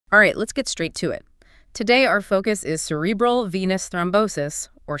All right, let's get straight to it. Today, our focus is cerebral venous thrombosis,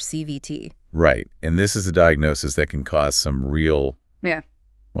 or CVT. Right. And this is a diagnosis that can cause some real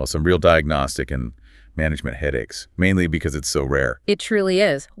diagnostic and management headaches, mainly because it's so rare. It truly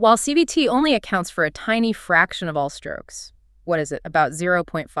is. While CVT only accounts for a tiny fraction of all strokes, what is it, about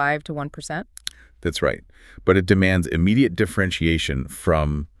 0.5 to 1%? That's right. But it demands immediate differentiation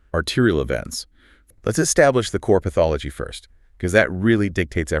from arterial events. Let's establish the core pathology first, because that really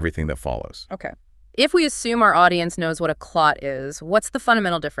dictates everything that follows. Okay. If we assume our audience knows what a clot is, what's the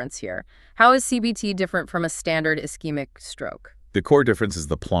fundamental difference here? How is CVT different from a standard ischemic stroke? The core difference is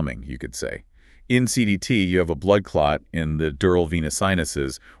the plumbing, you could say. In CDT, you have a blood clot in the dural venous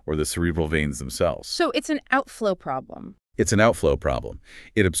sinuses or the cerebral veins themselves. So it's an outflow problem. It's an outflow problem.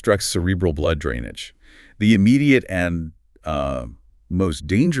 It obstructs cerebral blood drainage. The immediate and most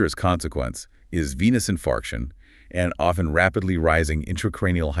dangerous consequence is venous infarction and often rapidly rising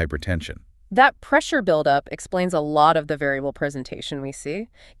intracranial hypertension. That pressure buildup explains a lot of the variable presentation we see.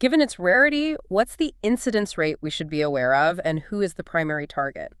 Given its rarity, what's the incidence rate we should be aware of, and who is the primary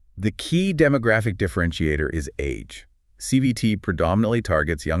target? The key demographic differentiator is age. CVT predominantly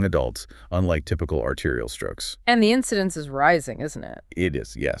targets young adults, unlike typical arterial strokes. And the incidence is rising, isn't it? It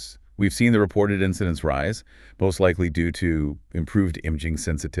is, yes. We've seen the reported incidence rise, most likely due to improved imaging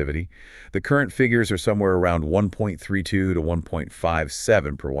sensitivity. The current figures are somewhere around 1.32 to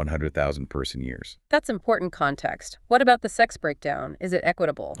 1.57 per 100,000 person years. That's important context. What about the sex breakdown? Is it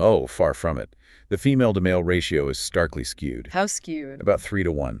equitable? Oh, far from it. The female-to-male ratio is starkly skewed. How skewed? About 3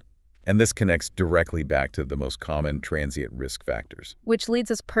 to 1. And this connects directly back to the most common transient risk factors. Which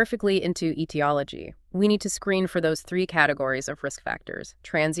leads us perfectly into etiology. We need to screen for those 3 categories of risk factors: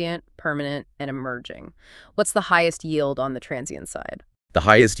 transient, permanent, and emerging. What's the highest yield on the transient side? The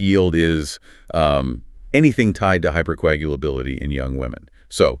highest yield is anything tied to hypercoagulability in young women.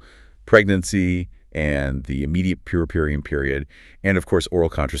 So pregnancy and the immediate puerperian period, and of course oral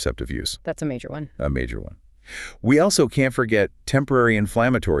contraceptive use. That's a major one. A major one. We also can't forget temporary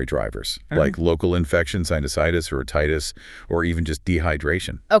inflammatory drivers, like local infection, sinusitis, or otitis, or even just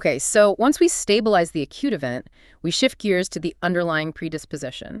dehydration. Okay, so once we stabilize the acute event, we shift gears to the underlying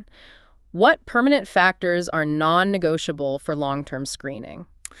predisposition. What permanent factors are non-negotiable for long-term screening?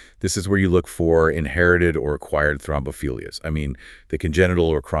 This is where you look for inherited or acquired thrombophilias. I mean, the congenital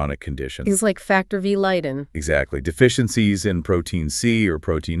or chronic conditions. Things like factor V Leiden. Exactly. Deficiencies in protein C or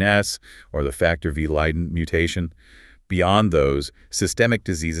protein S, or the factor V Leiden mutation. Beyond those, systemic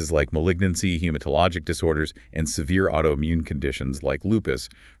diseases like malignancy, hematologic disorders, and severe autoimmune conditions like lupus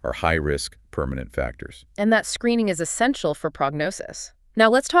are high-risk permanent factors. And that screening is essential for prognosis. Now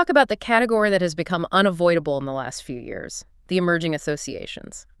let's talk about the category that has become unavoidable in the last few years: the emerging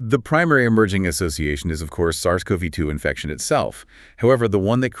associations. The primary emerging association is, of course, SARS-CoV-2 infection itself. However, the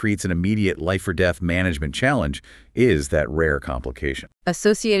one that creates an immediate life-or-death management challenge is that rare complication.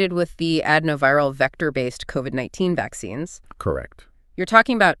 Associated with the adenoviral vector-based COVID-19 vaccines. Correct. You're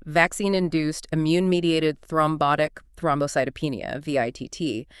talking about vaccine-induced immune-mediated thrombotic thrombocytopenia,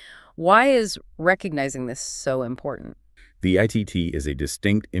 VITT. Why is recognizing this so important? VITT is a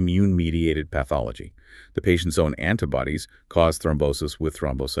distinct immune-mediated pathology. The patient's own antibodies cause thrombosis with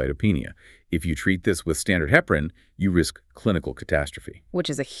thrombocytopenia. If you treat this with standard heparin, you risk clinical catastrophe. Which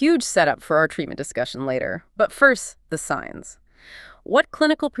is a huge setup for our treatment discussion later. But first, the signs. What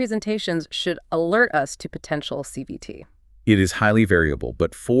clinical presentations should alert us to potential CVT? It is highly variable,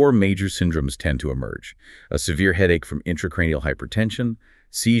 but 4 major syndromes tend to emerge: a severe headache from intracranial hypertension,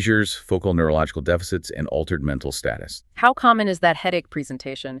 seizures, focal neurological deficits, and altered mental status. How common is that headache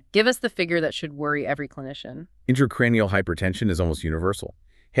presentation? Give us the figure that should worry every clinician. Intracranial hypertension is almost universal.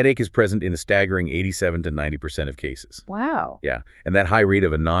 Headache is present in a staggering 87 to 90% of cases. Wow. Yeah, and that high rate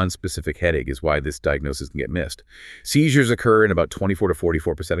of a non-specific headache is why this diagnosis can get missed. Seizures occur in about 24 to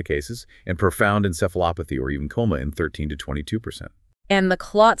 44% of cases, and profound encephalopathy or even coma in 13 to 22%. And the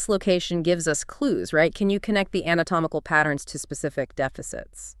clot's location gives us clues, right? Can you connect the anatomical patterns to specific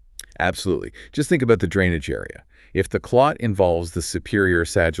deficits? Absolutely. Just think about the drainage area. If the clot involves the superior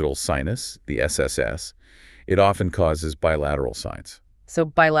sagittal sinus, the SSS, it often causes bilateral signs. So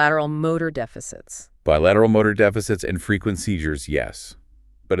bilateral motor deficits. Bilateral motor deficits and frequent seizures, yes.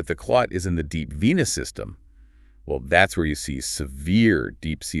 But if the clot is in the deep venous system, well, that's where you see severe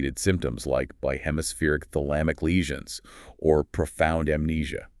deep-seated symptoms like bihemispheric thalamic lesions or profound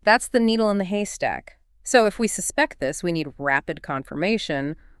amnesia. That's the needle in the haystack. So if we suspect this, we need rapid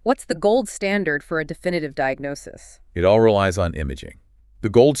confirmation. What's the gold standard for a definitive diagnosis? It all relies on imaging. The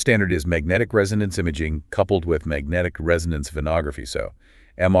gold standard is magnetic resonance imaging coupled with magnetic resonance venography, so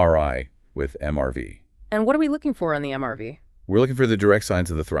MRI with MRV. And what are we looking for on the MRV? We're looking for the direct signs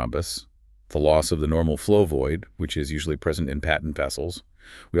of the thrombus, the loss of the normal flow void, which is usually present in patent vessels.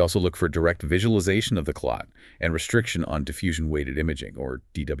 We also look for direct visualization of the clot and restriction on diffusion-weighted imaging, or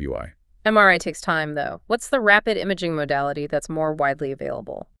DWI. MRI takes time, though. What's the rapid imaging modality that's more widely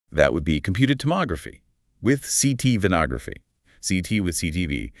available? That would be computed tomography with CT venography. CT with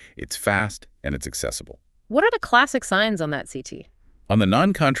CTV. It's fast and it's accessible. What are the classic signs on that CT? On the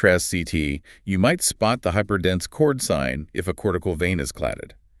non-contrast CT, you might spot the hyperdense cord sign if a cortical vein is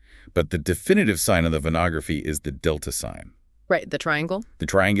clotted. But the definitive sign on the venography is the delta sign. Right, the triangle? The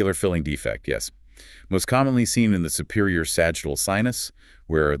triangular filling defect, yes. Most commonly seen in the superior sagittal sinus,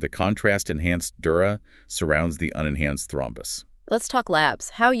 where the contrast-enhanced dura surrounds the unenhanced thrombus. Let's talk labs.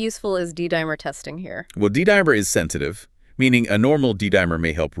 How useful is D-dimer testing here? Well, D-dimer is sensitive, meaning a normal D-dimer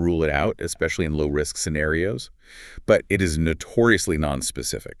may help rule it out, especially in low-risk scenarios, but it is notoriously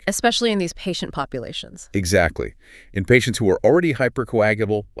nonspecific. Especially in these patient populations. Exactly. In patients who are already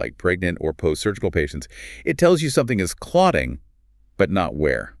hypercoagulable, like pregnant or post-surgical patients, it tells you something is clotting, but not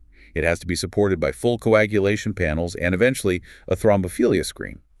where. It has to be supported by full coagulation panels and eventually a thrombophilia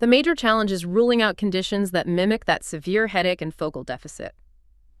screen. The major challenge is ruling out conditions that mimic that severe headache and focal deficit.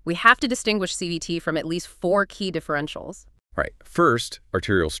 We have to distinguish CVT from at least 4 key differentials. Right. First,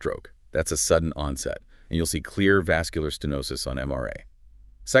 arterial stroke. That's a sudden onset, and you'll see clear vascular stenosis on MRA.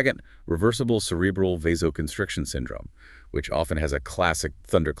 Second, reversible cerebral vasoconstriction syndrome, which often has a classic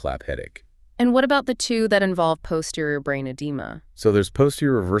thunderclap headache. And what about the 2 that involve posterior brain edema? So there's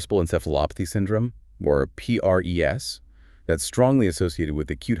posterior reversible encephalopathy syndrome, or PRES, that's strongly associated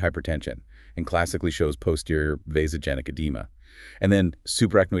with acute hypertension and classically shows posterior vasogenic edema. And then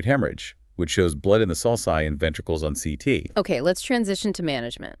subarachnoid hemorrhage, which shows blood in the sulci and ventricles on CT. Okay, let's transition to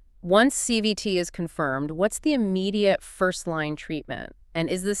management. Once CVT is confirmed, what's the immediate first-line treatment? And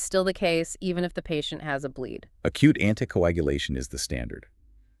is this still the case even if the patient has a bleed? Acute anticoagulation is the standard.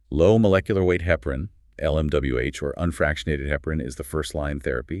 Low molecular weight heparin, LMWH, or unfractionated heparin, is the first-line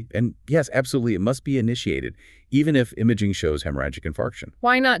therapy. And yes, absolutely, it must be initiated, even if imaging shows hemorrhagic infarction.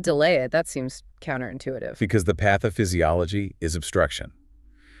 Why not delay it? That seems counterintuitive. Because the pathophysiology is obstruction.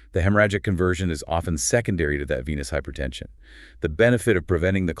 The hemorrhagic conversion is often secondary to that venous hypertension. The benefit of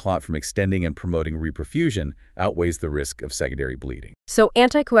preventing the clot from extending and promoting reperfusion outweighs the risk of secondary bleeding. So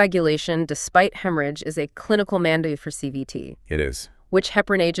anticoagulation, despite hemorrhage, is a clinical mandate for CVT. It is. Which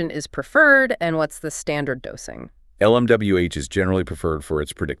heparin agent is preferred, and what's the standard dosing? LMWH is generally preferred for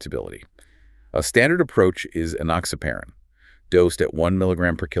its predictability. A standard approach is enoxaparin, dosed at 1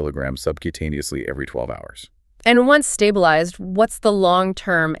 milligram per kilogram subcutaneously every 12 hours. And once stabilized, what's the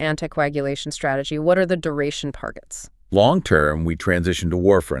long-term anticoagulation strategy? What are the duration targets? Long-term, we transition to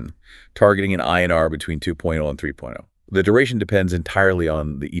warfarin, targeting an INR between 2.0 and 3.0. The duration depends entirely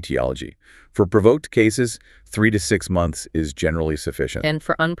on the etiology. For provoked cases, 3 to 6 months is generally sufficient. And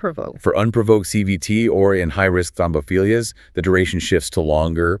for unprovoked? For unprovoked CVT or in high-risk thrombophilias, the duration shifts to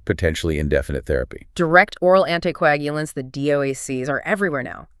longer, potentially indefinite therapy. Direct oral anticoagulants, the DOACs, are everywhere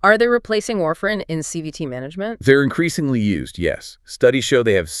now. Are they replacing warfarin in CVT management? They're increasingly used, yes. Studies show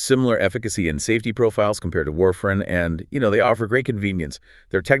they have similar efficacy and safety profiles compared to warfarin, and, they offer great convenience.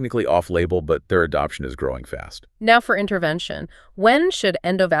 They're technically off-label, but their adoption is growing fast. Now for intervention. When should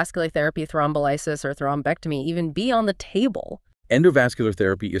endovascular therapy, thrombolysis, or thrombectomy even be on the table? Endovascular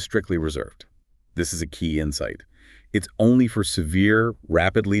therapy is strictly reserved. This is a key insight. It's only for severe,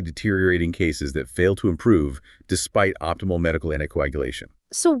 rapidly deteriorating cases that fail to improve despite optimal medical anticoagulation.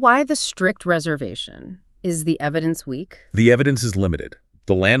 So why the strict reservation? Is the evidence weak? The evidence is limited.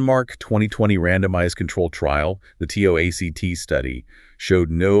 The landmark 2020 randomized controlled trial, the TOACT study,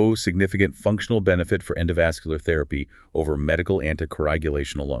 showed no significant functional benefit for endovascular therapy over medical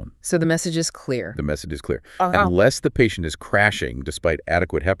anticoagulation alone. So the message is clear. The message is clear. Unless the patient is crashing despite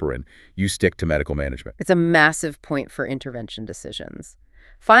adequate heparin, you stick to medical management. It's a massive point for intervention decisions.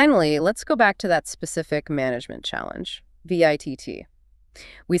 Finally, let's go back to that specific management challenge, VITT.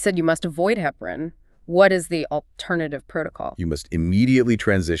 We said you must avoid heparin. What is the alternative protocol? You must immediately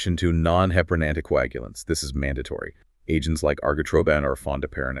transition to non-heparin anticoagulants. This is mandatory. Agents like argatroban or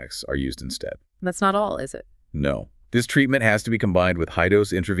fondaparinux are used instead. That's not all, is it? No. This treatment has to be combined with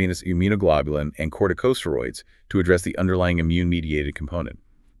high-dose intravenous immunoglobulin and corticosteroids to address the underlying immune-mediated component.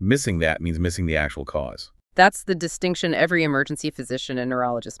 Missing that means missing the actual cause. That's the distinction every emergency physician and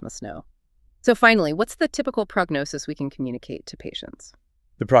neurologist must know. So finally, what's the typical prognosis we can communicate to patients?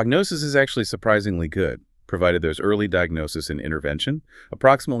 The prognosis is actually surprisingly good. Provided there's early diagnosis and intervention,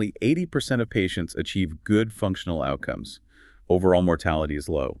 approximately 80% of patients achieve good functional outcomes. Overall mortality is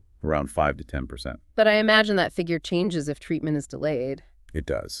low, around 5 to 10%. But I imagine that figure changes if treatment is delayed. It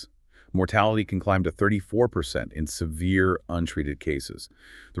does. Mortality can climb to 34% in severe, untreated cases.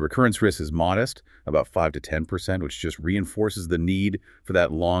 The recurrence risk is modest, about 5 to 10%, which just reinforces the need for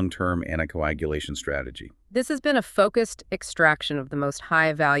that long-term anticoagulation strategy. This has been a focused extraction of the most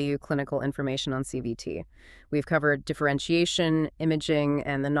high-value clinical information on CVT. We've covered differentiation, imaging,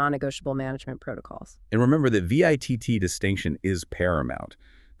 and the non-negotiable management protocols. And remember that VITT distinction is paramount.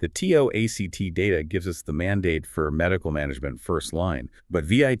 The TO-ACT data gives us the mandate for medical management first line, but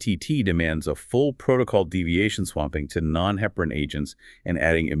VITT demands a full protocol deviation swapping to non-heparin agents and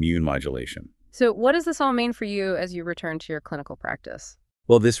adding immune modulation. So what does this all mean for you as you return to your clinical practice?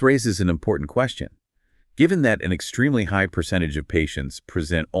 Well, this raises an important question. Given that an extremely high percentage of patients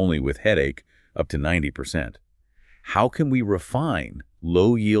present only with headache, up to 90%, how can we refine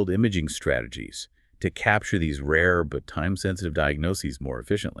low-yield imaging strategies to capture these rare but time-sensitive diagnoses more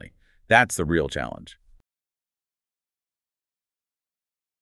efficiently? That's the real challenge.